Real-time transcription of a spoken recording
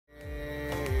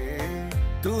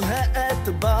तू है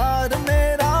एतबार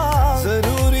मेरा,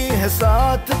 जरूरी है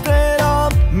साथ तेरा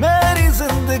मेरी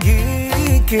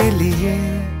जिंदगी के लिए।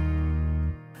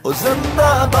 ओ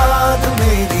जिंदाबाद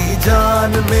मेरी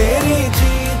जान, मेरी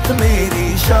जीत, मेरी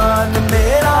शान,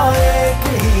 मेरा एक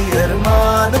ही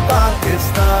अरमान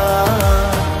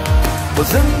पाकिस्तान। ओ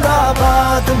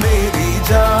जिंदाबाद मेरी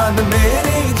जान,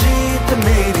 मेरी जीत,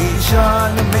 मेरी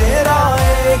शान, मेरा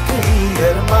एक ही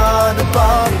अरमान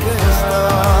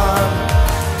पाकिस्तान।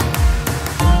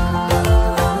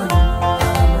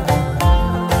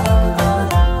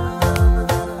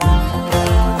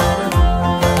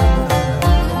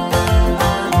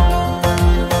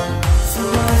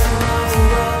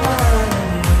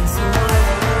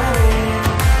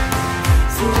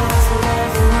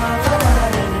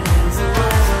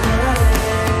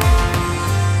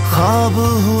 ख्वाब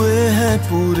हुए हैं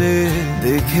पूरे,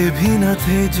 देखे भी न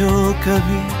थे जो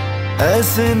कभी,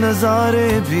 ऐसे नजारे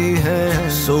भी हैं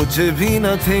सोचे भी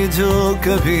न थे जो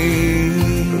कभी।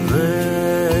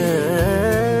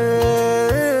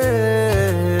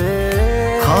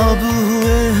 ख्वाब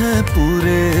हुए हैं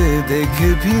पूरे,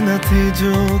 देखे भी न थे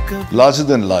जो कभी। Larger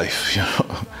than life, you know,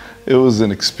 it was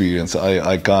an experience.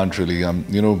 I can't really,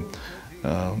 you know,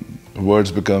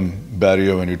 words become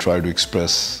barrier when you try to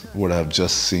express what I've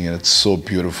just seen. It's so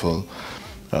beautiful.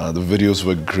 The videos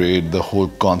were great, the whole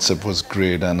concept was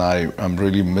great, and I'm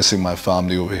really missing my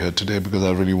family over here today because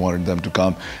I really wanted them to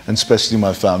come, and especially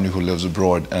my family who lives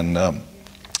abroad, and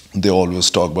they always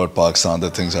talk about Pakistan,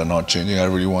 that things are not changing. I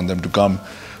really want them to come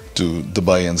to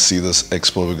Dubai and see this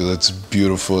expo because it's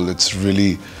beautiful. It's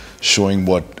really showing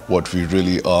what we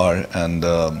really are, and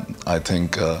I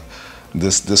think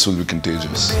this will be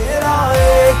contagious.